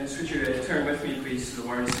would you turn with me, please, to the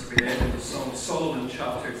words that we read in the Song of Solomon,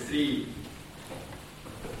 chapter 3.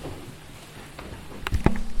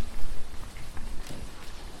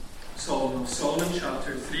 Song of Solomon,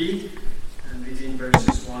 chapter 3, and reading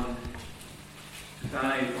verses 1 to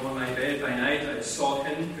 5. On my bed by night I sought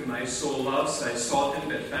him whom my soul loves. I sought him,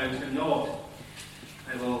 but found him not.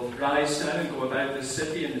 I will rise now and go about the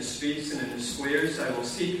city, in the streets and in the squares. I will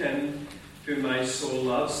seek him whom my soul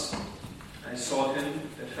loves. I sought him,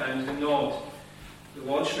 but found him not. The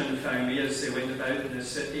watchmen found me as they went about in the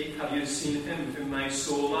city. Have you seen him whom my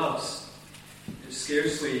soul loves?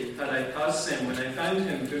 Scarcely had I passed them when I found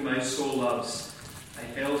him whom my soul loves.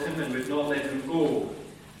 I held him and would not let him go,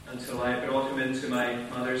 until I brought him into my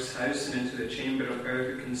mother's house and into the chamber of her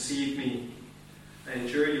who conceived me. I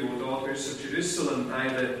adjure you, O daughters of Jerusalem, by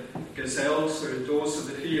the gazelles or the does of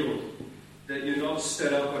the field, that you not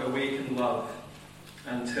stir up or awaken love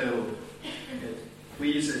until it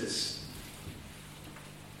pleases.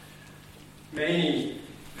 Many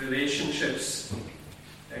relationships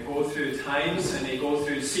go through times and they go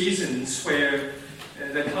through seasons where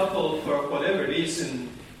the couple, for whatever reason,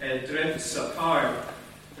 drifts apart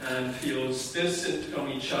and feels distant from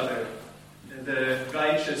each other. The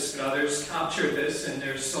Righteous Brothers captured this in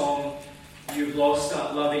their song, You've Lost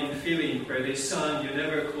That Loving Feeling, where they sang, You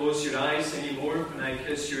never close your eyes anymore when I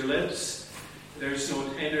kiss your lips. There's no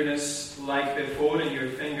tenderness like before in your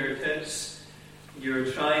fingertips. You're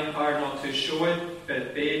trying hard not to show it,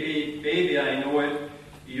 but baby, I know it.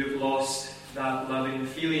 You've lost that loving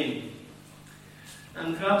feeling.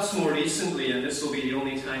 And perhaps more recently, and this will be the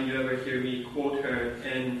only time you ever hear me quote her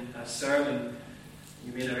in a sermon.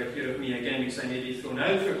 You may never hear of me again because I may be thrown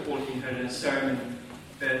out for quoting her in a sermon.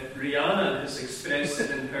 But Rihanna has expressed it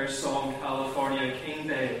in her song California King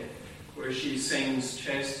Bed, where she sings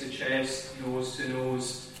chest to chest, nose to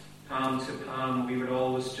nose, palm to palm. We were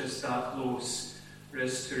always just that close.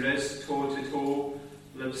 Wrist to wrist, toe to toe,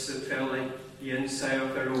 lips that felt like the inside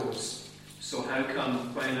of a rose. So how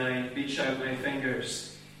come when I reach out my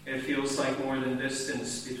fingers, it feels like more than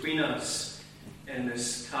distance between us in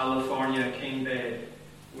this California king bed?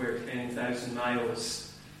 We're 10,000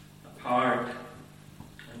 miles apart.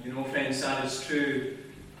 And you know, friends, that is true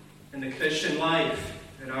in the Christian life.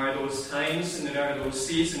 There are those times and there are those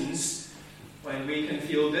seasons when we can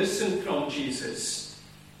feel distant from Jesus.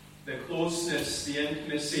 The closeness, the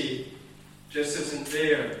intimacy just isn't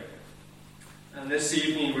there. And this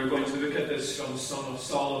evening we're going to look at this from Song of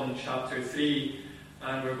Solomon chapter 3,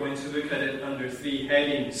 and we're going to look at it under three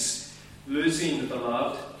headings: losing the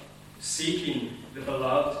beloved, seeking the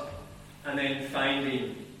beloved, and then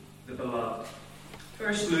finding the beloved.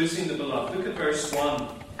 First, losing the beloved. Look at verse 1.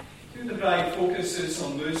 Here the bride focuses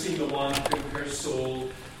on losing the one whom her soul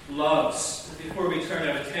loves. Before we turn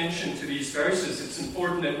our attention to these verses, it's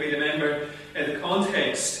important that we remember the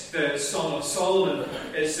context. The Song of Solomon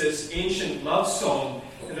is this ancient love song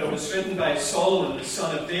that was written by Solomon, the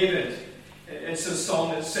son of David. It's a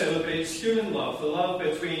song that celebrates human love, the love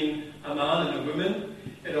between a man and a woman.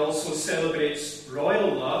 It also celebrates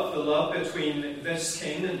royal love, the love between this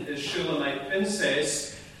king and his Shulamite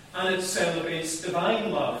princess. And it celebrates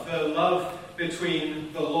divine love, the love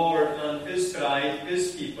between the Lord and his bride,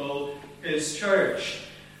 his people, his church.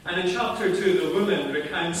 And in chapter 2, the woman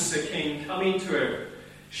recounts the king coming to her.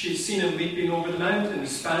 She's seen him leaping over the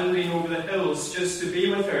mountains, bounding over the hills just to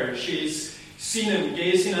be with her. She's seen him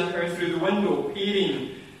gazing at her through the window,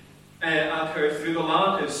 peering at her through the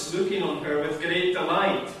lattice, looking on her with great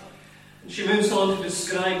delight. And she moves on to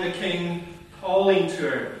describe the king calling to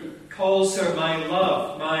her. He calls her my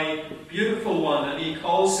love, my beautiful one, and he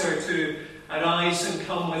calls her to arise and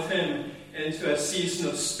come with him into a season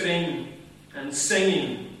of spring and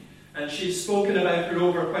singing. And she's spoken about her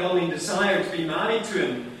overwhelming desire to be married to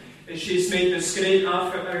him. She's made this great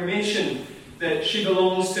affirmation that she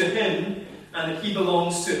belongs to him and that he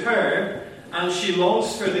belongs to her. And she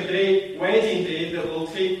longs for the great wedding day that will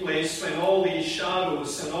take place when all these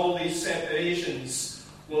shadows and all these separations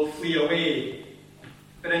will flee away.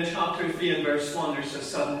 But in chapter 3 and verse 1, there's a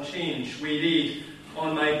sudden change. We read,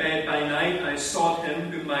 On my bed by night I sought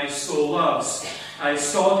him whom my soul loves. I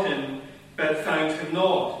sought him, but found him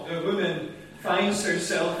not. The woman finds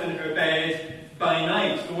herself in her bed by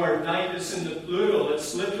night. The word night is in the plural.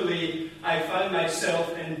 It's literally, I found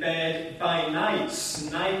myself in bed by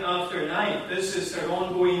nights, night after night. This is her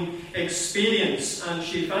ongoing experience, and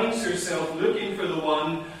she finds herself looking for the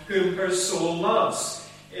one whom her soul loves.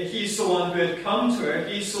 He's the one who had come to her.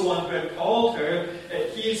 He's the one who had called her.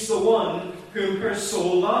 He's the one whom her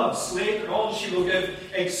soul loves. Later on, she will give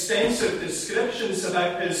extensive descriptions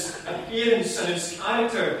about his appearance and his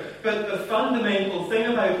character. But the fundamental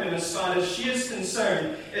thing about him, as far as she is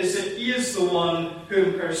concerned, is that he is the one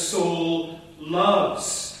whom her soul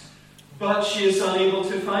loves. But she is unable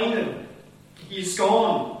to find him. He's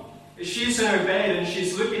gone. She's in her bed and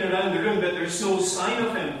she's looking around the room, but there's no sign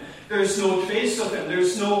of him. There's no trace of him.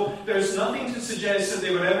 There's nothing to suggest that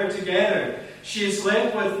they were ever together. She is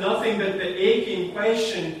left with nothing but the aching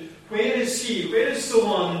question, where is he? Where is the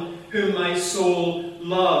one whom my soul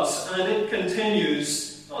loves? And it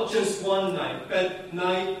continues, not just one night, but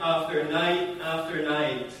night after night after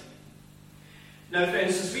night. Now,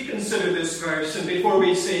 friends, as we consider this verse, and before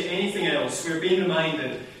we say anything else, we're being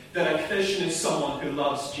reminded that a Christian is someone who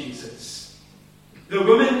loves Jesus. The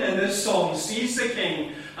woman in this song sees the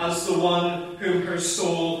King as the one whom her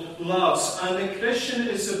soul loves. And the Christian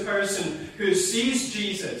is the person who sees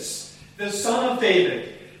Jesus, the Son of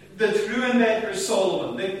David, the true and better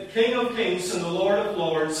Solomon, the King of Kings and the Lord of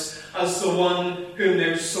Lords, as the one whom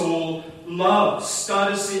their soul loves.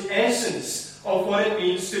 That is the essence of what it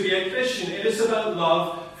means to be a Christian. It is about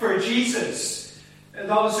love for Jesus. And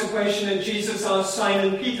that was the question that Jesus asked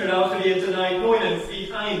Simon Peter after he had denied knowing him 3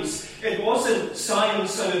 times. It wasn't, Simon,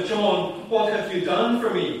 son of John, what have you done for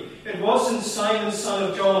me? It wasn't, Simon, son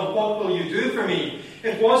of John, what will you do for me?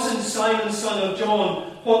 It wasn't, Simon, son of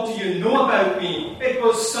John, what do you know about me? It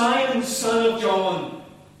was, Simon, son of John,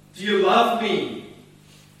 do you love me?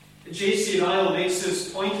 J.C. Ryle makes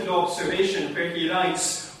this pointed observation where he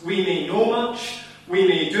writes, we may know much, we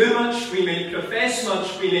may do much, we may profess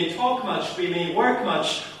much, we may talk much, we may work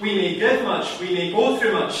much, we may give much, we may go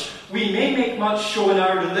through much, we may make much show in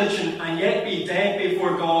our religion and yet be dead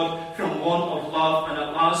before God from want of love and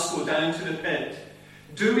at last go down to the pit.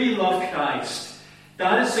 Do we love Christ?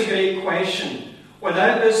 That is the great question.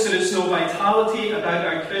 Without this, there is no vitality about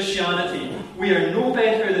our Christianity. We are no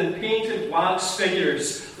better than painted wax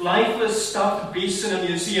figures, lifeless stuffed beasts in a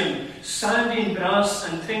museum, sounding brass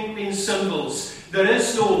and tinkling cymbals. There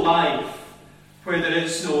is no life where there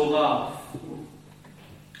is no love.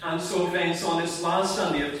 And so, friends, on this last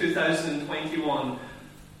Sunday of 2021,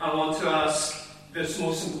 I want to ask this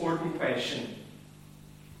most important question.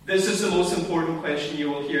 This is the most important question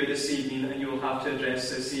you will hear this evening and you will have to address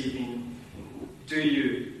this evening. Do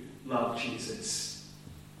you love Jesus?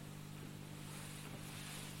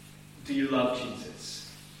 Do you love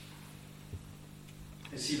Jesus?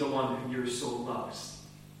 Is he the one whom your soul loves?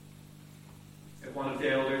 If one of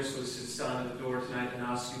the elders was to stand at the door tonight and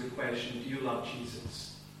ask you the question, do you love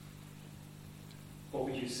Jesus? What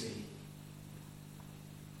would you say?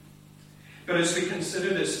 But as we consider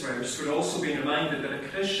this verse, we're also being reminded that a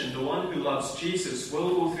Christian, the one who loves Jesus, will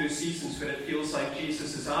go through seasons when it feels like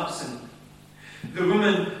Jesus is absent. The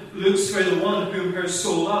woman looks for the one whom her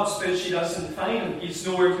soul loves, but she doesn't find him. He's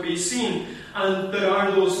nowhere to be seen. And there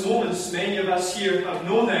are those moments, many of us here have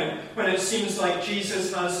known them, when it seems like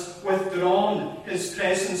Jesus has withdrawn his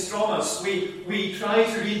presence from us. We try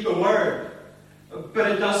to read the Word,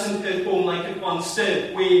 but it doesn't hit home like it once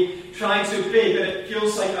did. We try to pray, but it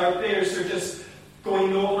feels like our prayers are just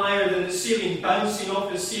going no higher than the ceiling, bouncing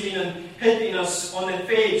off the ceiling and hitting us on the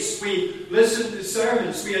face. We listen to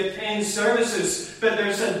sermons, we attend services, but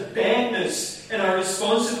there's a deadness in our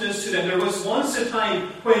responsiveness to them. There was once a time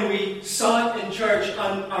when we sat in church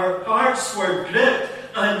and our hearts were gripped,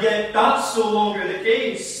 and yet that's no longer the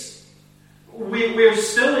case. We're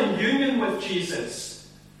still in union with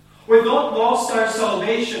Jesus. We've not lost our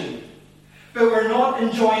salvation, but we're not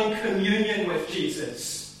enjoying communion with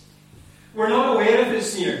Jesus. We're not aware of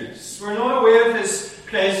his nearness. We're not aware of his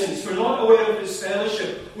presence. We're not aware of his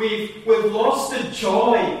fellowship. We've lost the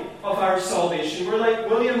joy of our salvation. We're like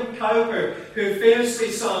William Cowper, who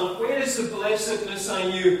famously sang, "Where is the blessedness I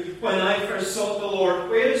knew when I first sought the Lord?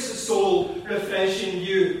 Where is the soul refreshing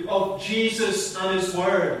view of Jesus and his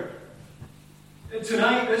Word?"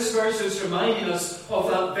 Tonight, this verse is reminding us of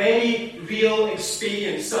that very real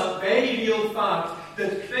experience, that very real fact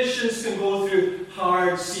that Christians can go through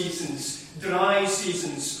hard seasons, dry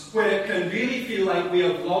seasons, where it can really feel like we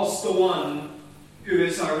have lost the one who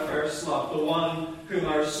is our first love, the one whom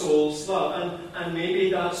our souls love. And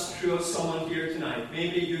maybe that's true of someone here tonight.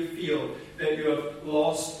 Maybe you feel that you have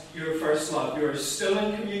lost your first love. You're still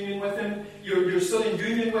in communion with him. You're still in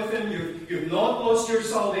union with him. You've not lost your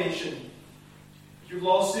salvation. You've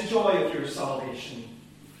lost the joy of your salvation.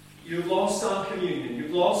 You've lost that communion.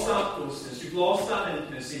 You've lost that closeness. You've lost that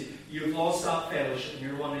intimacy. You've lost that fellowship. And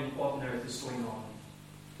you're wondering what on earth is going on.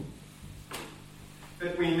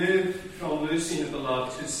 But we move from losing the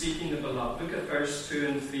beloved to seeking the beloved. Look at verse 2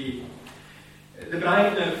 and 3. The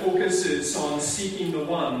bride now focuses on seeking the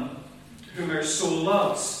one whom her soul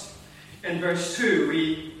loves. In verse 2,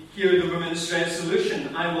 we hear the woman's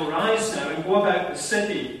resolution: I will rise now and go about the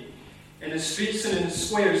city. In the streets and in the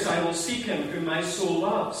squares I will seek him whom my soul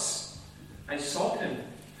loves. I sought him,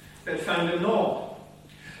 but found him not.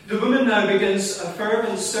 The woman now begins a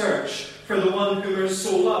fervent search for the one whom her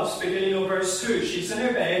soul loves. Beginning of verse 2, she's in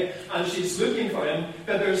her bed and she's looking for him,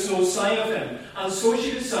 but there's no sign of him. And so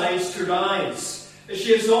she decides to rise.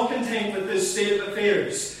 She is not content with this state of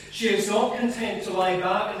affairs. She is not content to lie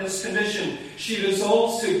back in this condition. She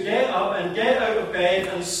resolves to get up and get out of bed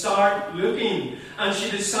and start looking. And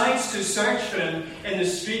she decides to search for him in the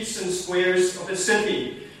streets and squares of the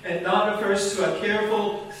city. And that refers to a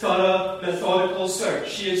careful, thorough, methodical search.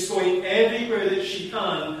 She is going everywhere that she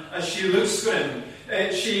can as she looks for him.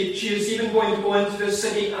 She is even going to go into the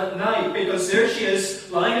city at night, because there she is,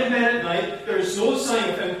 lying in bed at night, there's no sign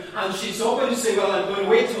of him, and she's not going to say, well, I'm going to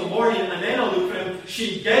wait till morning and then I'll look for him.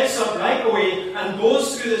 She gets up right away and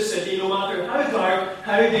goes through the city, no matter how dark,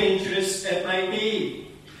 how dangerous it might be.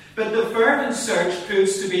 But the fervent search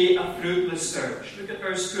proves to be a fruitless search. Look at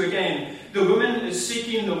verse 2 again. The woman is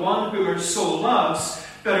seeking the one whom her soul loves,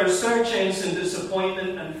 but her search ends in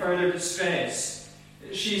disappointment and further distress.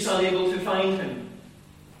 She's unable to find him.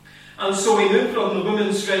 And so we move from the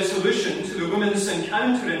woman's resolution to the woman's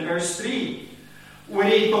encounter in verse 3. We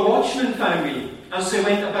read, the watchman found me as they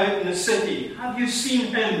went about in the city. Have you seen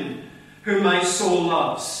him whom my soul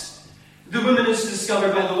loves? The woman is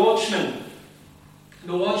discovered by the watchmen.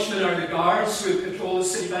 The watchmen are the guards who would patrol the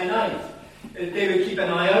city by night. They would keep an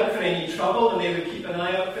eye out for any trouble, and they would keep an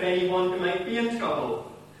eye out for anyone who might be in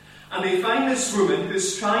trouble. And they find this woman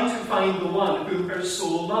who's trying to find the one whom her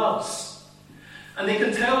soul loves. And they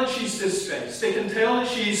can tell that she's distressed. They can tell that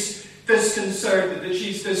she's disconcerted, that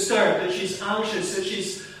she's disturbed, that she's anxious, that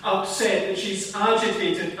she's upset, that she's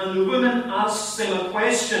agitated. And the woman asks them a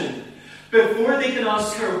question. Before they can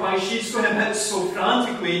ask her why she's going about so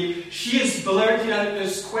frantically, she is blurting out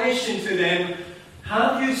this question to them: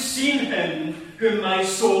 have you seen him whom my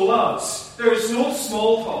soul loves? There is no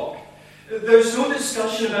small talk. There's no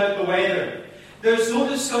discussion about the weather. There's no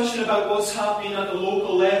discussion about what's happening at the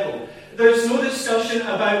local level. There's no discussion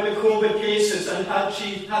about the COVID cases and had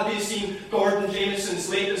they seen Gordon Jameson's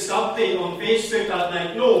latest update on Facebook that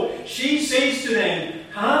night. No, she says to them,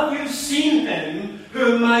 have you seen him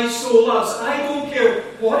whom my soul loves? I don't care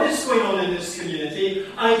what is going on in this community.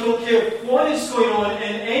 I don't care what is going on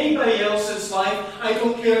in anybody else's life. I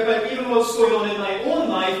don't care about even what's going on in my own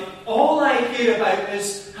life. All I care about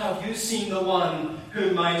is, have you seen the one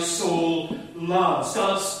whom my soul loves?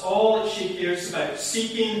 That's all that she cares about,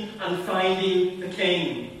 seeking and finding the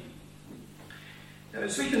King. Now,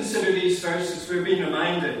 as we consider these verses, we're being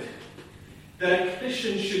reminded that a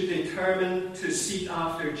Christian should determine to seek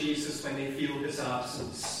after Jesus when they feel his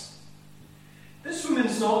absence. This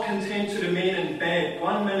woman's not content to remain in bed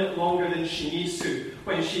 1 minute longer than she needs to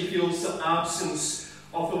when she feels the absence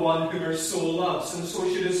of the one whom her soul loves, and so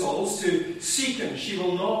she resolves to seek him. She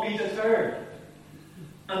will not be deterred.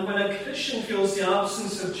 And when a Christian feels the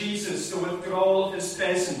absence of Jesus, the withdrawal of his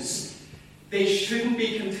presence, they shouldn't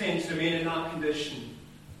be content to remain in that condition.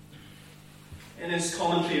 In his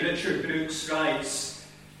commentary, Richard Brooks writes,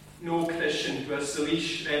 no Christian who has the least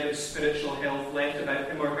shred of spiritual health left about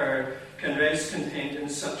him or her can rest content in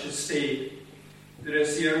such a state. There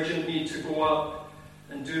is the urgent need to go up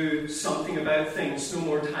and do something about things. No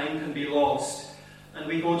more time can be lost. And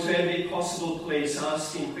we go to every possible place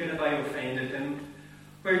asking, where have I offended him?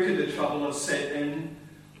 Where could the trouble have set in?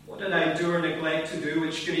 What did I do or neglect to do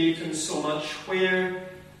which grieved him so much? Where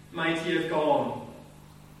might he have gone?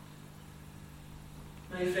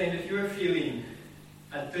 My friend, if you're feeling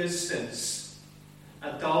a distance,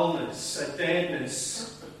 a dullness, a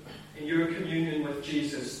deadness in your communion with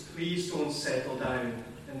Jesus, please don't settle down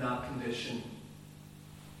in that condition.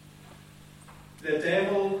 The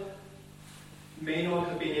devil may not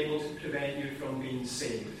have been able to prevent you from being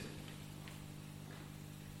saved.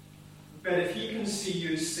 But if he can see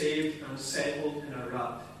you saved and settled in a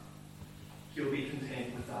rut, he'll be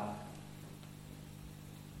content with that.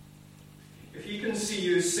 If he can see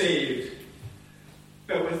you saved,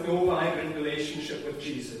 but with no vibrant relationship with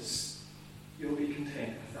Jesus, you'll be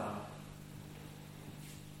content with that.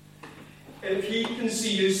 If he can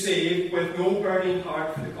see you saved with no burning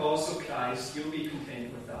heart for the cause of Christ, you'll be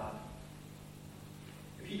content with that.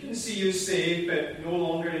 If he can see you saved but no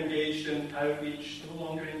longer engaged in outreach, no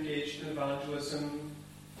longer engaged in evangelism,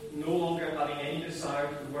 no longer having any desire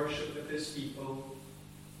to worship with his people,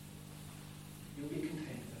 you'll be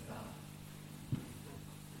content with that.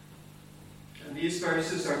 And these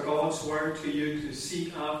verses are God's word to you to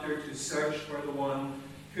seek after, to search for the one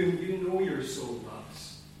whom you know your soul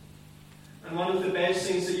loves. And one of the best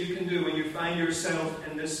things that you can do when you find yourself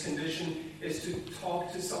in this condition is to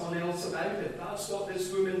talk to someone else about it. That's what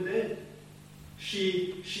this woman did.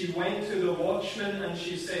 She went to the watchman and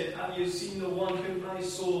she said, "Have you seen the one whom my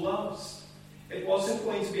soul loves?" It wasn't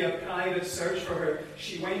going to be a private search for her.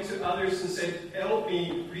 She went to others and said, "Help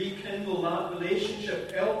me rekindle that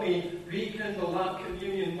relationship. Help me rekindle that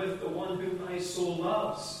communion with the one whom my soul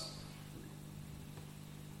loves."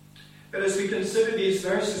 But as we consider these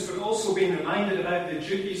verses, we're also being reminded about the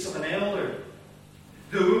duties of an elder.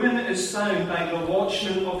 The woman is found by the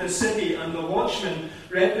watchmen of the city, and the watchmen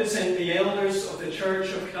represent the elders of the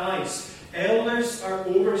Church of Christ. Elders are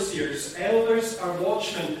overseers. Elders are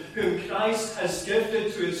watchmen whom Christ has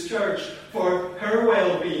gifted to his church for her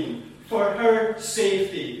well-being, for her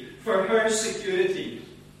safety, for her security.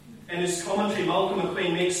 In his commentary, Malcolm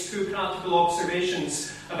McLean makes two practical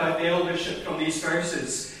observations about the eldership from these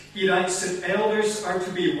verses. He writes that elders are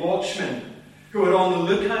to be watchmen who are on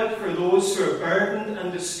the lookout for those who are burdened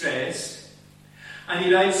and distressed. And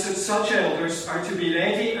he writes that such elders are to be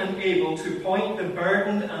ready and able to point the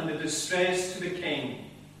burdened and the distressed to the King,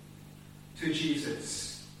 to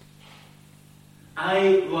Jesus.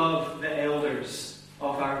 I love the elders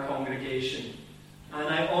of our congregation. And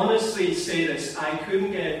I honestly say this, I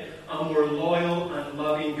couldn't get a more loyal and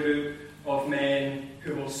loving group of men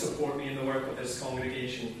who will support me in the work of this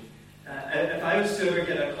congregation. If I was to ever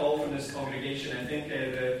get a call from this congregation, I think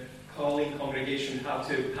the calling congregation would have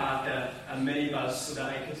to pack a minibus so that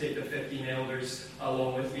I could take the 15 elders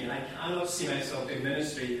along with me. I cannot see myself in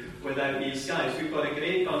ministry without these guys. We've got a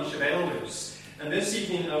great bunch of elders. And this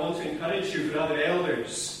evening I want to encourage you, brother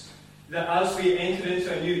elders, that as we enter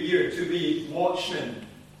into a new year, to be watchmen.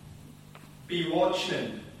 Be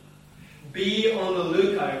watchmen. Be on the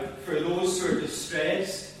lookout for those who are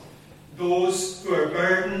distressed, those who are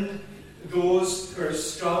burdened, those who are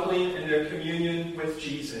struggling in their communion with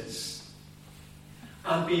Jesus.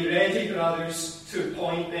 And be ready, brothers, to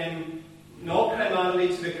point them not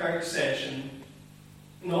primarily to the Kirk session,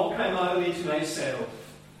 not primarily to myself,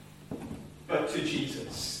 but to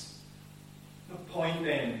Jesus. Point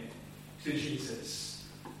them to Jesus.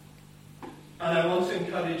 And I want to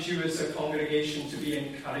encourage you as a congregation to be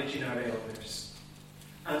encouraging our elders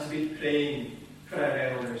and to be praying for our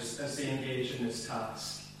elders as they engage in this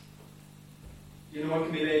task. You know, it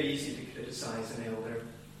can be very easy to criticize an elder.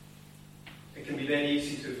 It can be very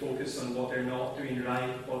easy to focus on what they're not doing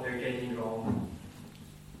right, what they're getting wrong.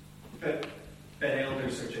 But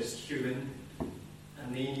elders are just human,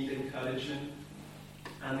 and they need encouragement,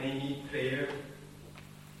 and they need prayer.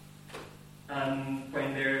 And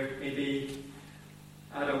when they're maybe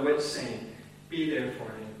at a wit's end, be there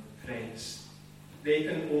for them, friends. They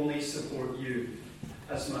can only support you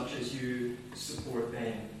as much as you support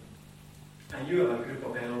them. And you have a group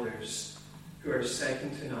of elders who are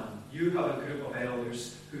second to none. You have a group of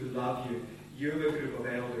elders who love you. You have a group of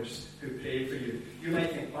elders who pray for you. You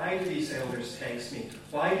might think, why do these elders text me?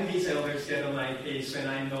 Why do these elders get on my case when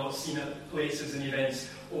I'm not seen at places and events?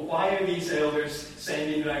 Or why are these elders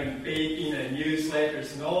sending around baking and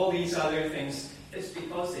newsletters and all these other things? It's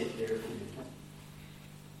because they care for you.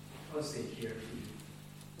 Because they care for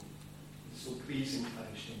you. So please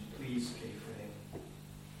encourage them. Please pray for them.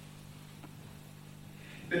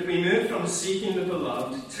 But we move from seeking the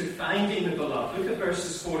beloved to finding the beloved. Look at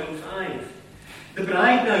verses 4 and 5. The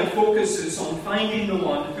bride now focuses on finding the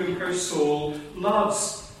one whom her soul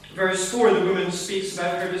loves. Verse 4, the woman speaks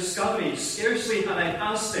about her discovery. Scarcely had I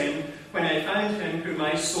passed him when I found him whom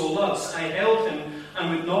my soul loves. I held him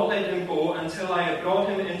and would not let him go until I had brought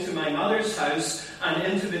him into my mother's house and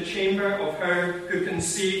into the chamber of her who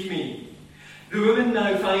conceived me. The woman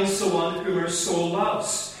now finds the one whom her soul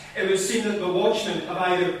loves. It would seem that the watchmen have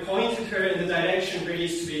either pointed her in the direction where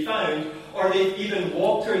he's to be found, or they've even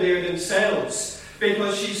walked her there themselves.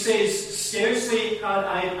 Because she says, scarcely had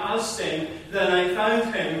I passed him, than I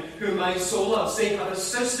found him whom my soul loves. They have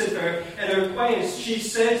assisted her in her quest. She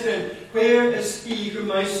said to him, where is he whom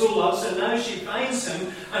my soul loves? And now she finds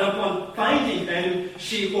him, and upon finding him,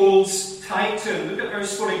 she holds tight to him. Look at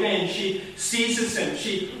verse 4 again. She seizes him.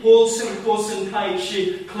 She holds him close and tight.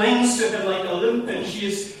 She clings to him like a limpet. She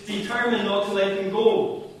is determined not to let him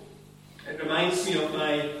go. It reminds me of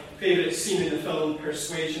my favourite scene in the film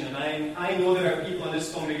Persuasion, and I know there are people in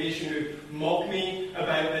this congregation who mock me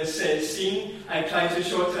about this scene. I've tried to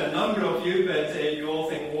show it to a number of you, but you all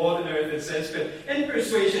think, what on earth is this? But in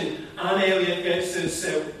Persuasion, Anne Elliot gets this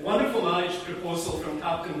wonderful marriage proposal from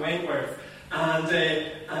Captain Wentworth,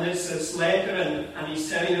 And it's this letter, and he's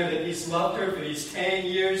telling her that he's loved her for these 10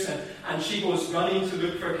 years, and she goes running to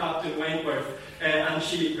look for Captain Wentworth. And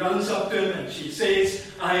she runs up to him and she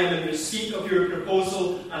says, I am in receipt of your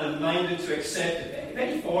proposal and am minded to accept it.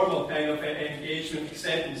 Very formal kind of engagement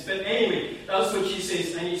acceptance. But anyway, that's what she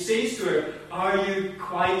says. And he says to her, are you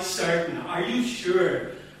quite certain? Are you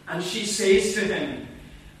sure? And she says to him,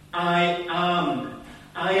 I am.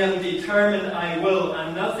 I am determined I will,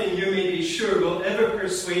 and nothing, you may be sure, will ever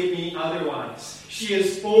persuade me otherwise. She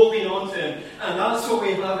is holding on to him. And that's what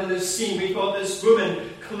we have in this scene. We've got this woman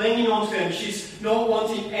clinging on to him. She's not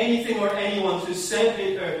wanting anything or anyone to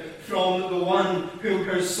separate her from the one whom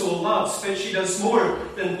her soul loves. But she does more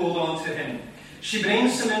than hold on to him. She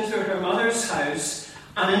brings him into her mother's house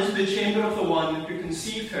and into the chamber of the one who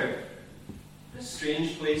conceived her. A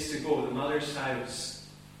strange place to go, the mother's house.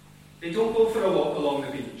 They don't go for a walk along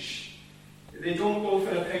the beach. They don't go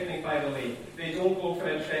for a picnic by the lake. They don't go for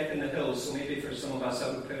a trek in the hills. So maybe for some of us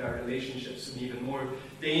that would put our relationships in even more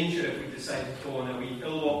danger if we decided to go on a wee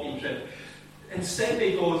hill walking trip. Instead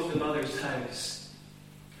they go to the mother's house.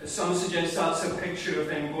 Some suggest that's a picture of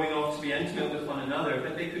them going off to be intimate with one another,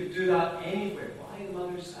 but they could do that anywhere. Why the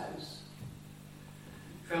mother's house?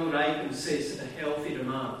 Phil Ryken says that a healthy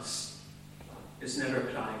romance is never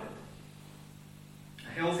private.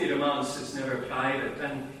 A healthy romance is never private.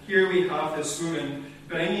 And here we have this woman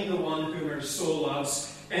bringing the one whom her soul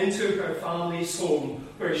loves into her family's home,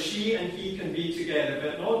 where she and he can be together.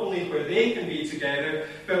 But not only where they can be together,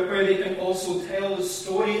 but where they can also tell the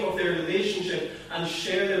story of their relationship and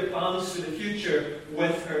share their plans for the future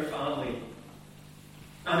with her family.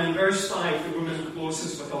 And in verse 5, the woman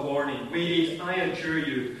closes with a warning. We read, I adjure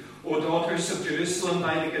you, O daughters of Jerusalem,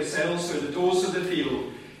 by the gazelles or the does of the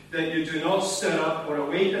field, that you do not stir up or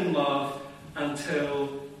awaken love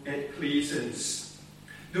until it pleases.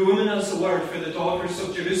 The woman has a word for the daughters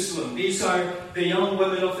of Jerusalem. These are the young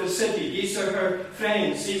women of the city. These are her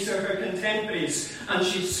friends. These are her contemporaries. And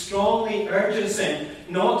she strongly urges them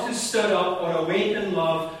not to stir up or awaken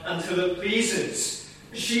love until it pleases.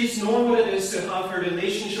 She's known what it is to have her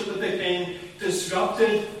relationship with the king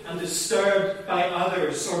disrupted and disturbed by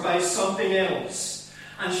others or by something else.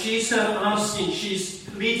 And she's now asking, she's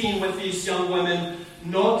pleading with these young women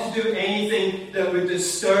not to do anything that would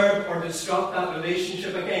disturb or disrupt that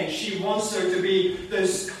relationship again. She wants there to be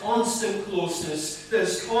this constant closeness,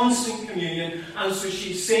 this constant communion. And so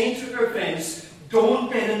she's saying to her friends,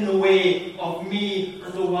 don't get in the way of me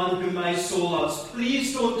and the one whom my soul loves.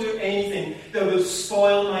 Please don't do anything that will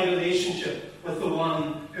spoil my relationship with the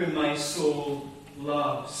one whom my soul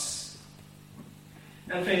loves.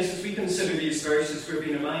 And friends, as we consider these verses, we're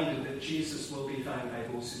being reminded that Jesus will be found by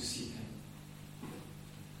those who seek him.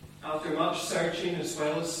 After much searching, as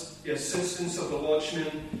well as the assistance of the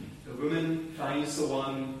watchman, the woman finds the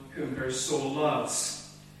one whom her soul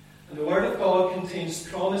loves. And the Word of God contains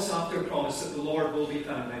promise after promise that the Lord will be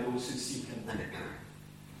found by those who seek him.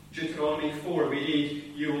 Deuteronomy 4, we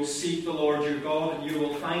read, you will seek the Lord your God, and you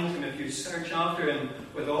will find him if you search after him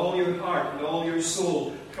with all your heart and all your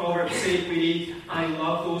soul. Proverbs 8, we read, I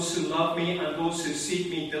love those who love me, and those who seek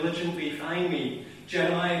me diligently find me.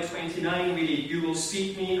 Jeremiah 29, we read, you will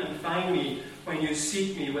seek me and find me when you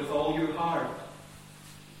seek me with all your heart.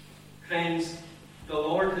 Friends, the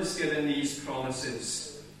Lord has given these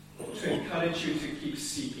promises to encourage you to keep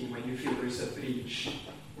seeking when you feel there's a breach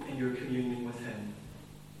in your communion with him.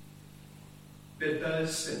 The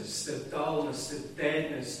distance, the dullness, the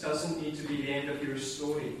deadness doesn't need to be the end of your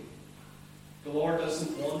story. The Lord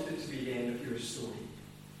doesn't want it to be the end of your story.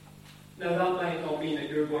 Now that might not mean that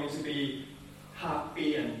you're going to be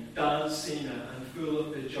happy and dancing and full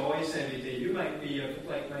of the joys every day. You might be,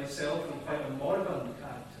 like myself, and quite a moribund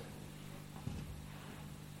character.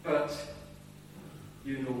 But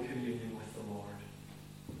you know communion with the Lord.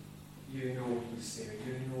 You know he's there.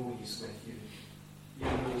 You know he's with you. You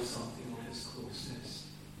know something of his closeness.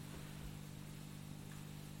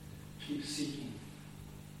 Keep seeking.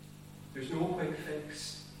 There's no quick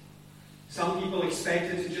fix. Some people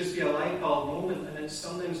expect it to just be a light bulb moment, and it's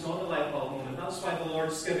sometimes not a light bulb moment. That's why the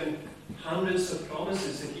Lord's given hundreds of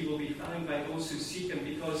promises that he will be found by those who seek him,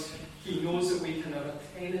 because he knows that we can have a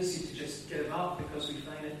tendency to just give up because we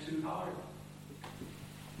find it too hard.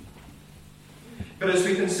 But as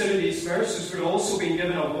we consider these verses, we're also being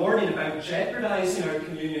given a warning about jeopardizing our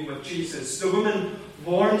communion with Jesus. The woman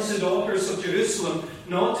warns the daughters of Jerusalem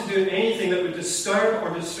not to do anything that would disturb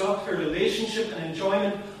or disrupt her relationship and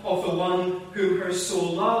enjoyment of the one whom her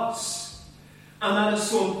soul loves. And that is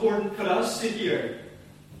so important for us to hear.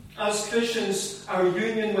 As Christians, our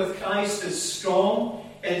union with Christ is strong,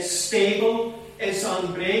 it's stable, It's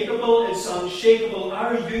unbreakable. It's unshakable.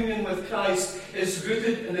 Our union with Christ is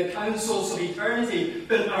rooted in the counsels of eternity,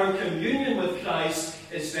 but our communion with Christ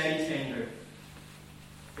is very tender.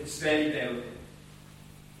 It's very delicate.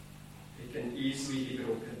 It can easily be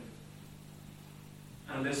broken.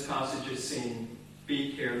 And this passage is saying,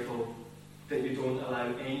 be careful that you don't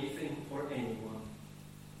allow anything or anyone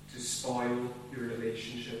to spoil your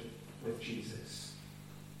relationship with Jesus.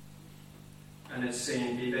 And it's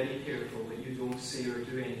saying, be very careful that you don't say or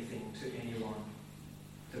do anything to anyone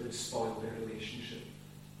that would spoil their relationship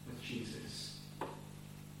with Jesus.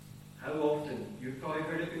 How often, you've probably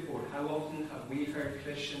heard it before, how often have we heard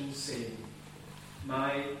Christians say,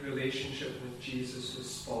 my relationship with Jesus was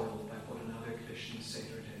spoiled by what another Christian said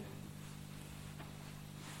or did?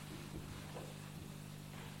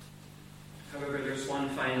 However, there's one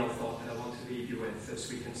final thought that I want to leave you with as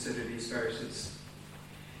we consider these verses.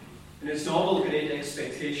 In his novel Great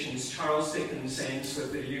Expectations, Charles Dickens ends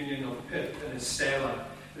with the reunion of Pip and Estella.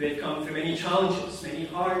 They've come through many challenges, many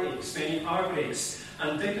heartaches, many heartbreaks,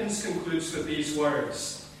 and Dickens concludes with these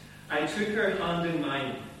words, I took her hand in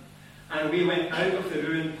mine, and we went out of the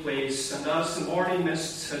ruined place, and as the morning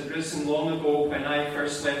mists had risen long ago when I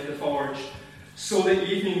first left the forge, so the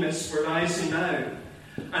evening mists were rising now,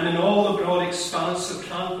 and in all the broad expanse of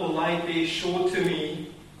tranquil light they showed to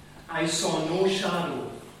me, I saw no shadow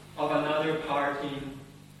of another parting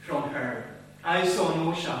from her. I saw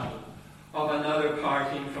no shadow of another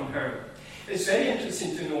parting from her. It's very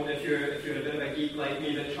interesting to note, if you're a bit of a geek like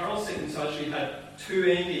me, that Charles Dickens actually had two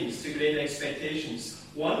endings to Great Expectations.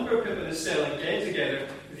 One where Pip and Estella get together,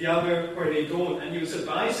 the other where they don't. And he was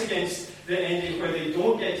advised against the ending where they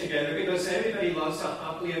don't get together because everybody loves a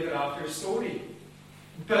happily ever after story.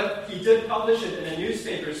 But he did publish it in a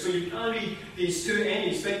newspaper, so you can read these two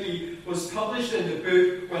endings. But he was published in the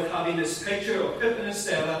book with having this picture of Pip and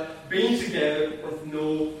Estella being together with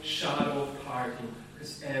no shadow of parting,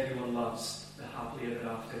 because everyone loves the happily ever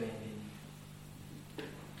after ending.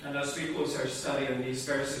 And as we close our study on these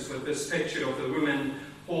verses with this picture of the woman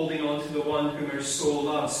holding on to the one whom her soul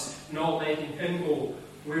loves, not letting him go,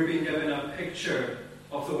 we're being given a picture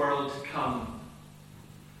of the world to come,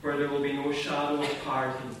 where there will be no shadow of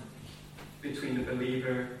parting between the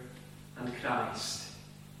believer and Christ.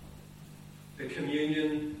 The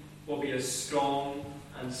communion will be as strong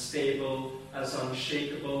and stable, as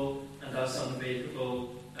unshakable and as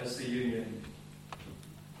unbreakable as the union.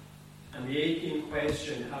 And the aching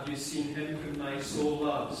question, have you seen him whom my soul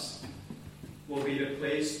loves, will be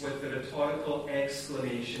replaced with the rhetorical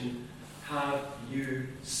exclamation, have you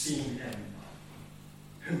seen him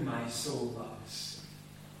whom my soul loves?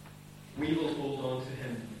 We will hold on to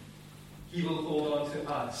him. He will hold on to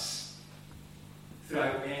us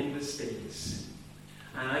throughout endless days.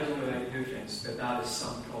 And I don't know about you, friends, but that is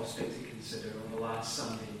some prospect to consider on the last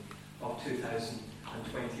Sunday of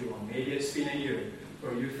 2021. Maybe it's been a year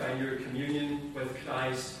where you find your communion with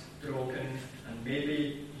Christ broken, and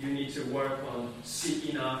maybe you need to work on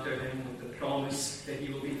seeking after him with the promise that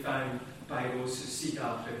he will be found by those who seek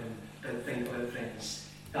after him. But think about it, friends.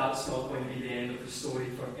 That's not going to be the end of the story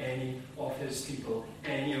for any of his people,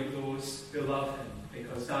 any of those who love him,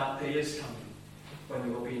 because that day is coming when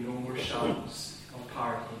there will be no more shadows of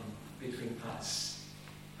parting between us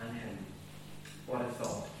and him. What a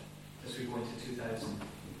thought as we go into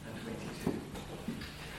 2022.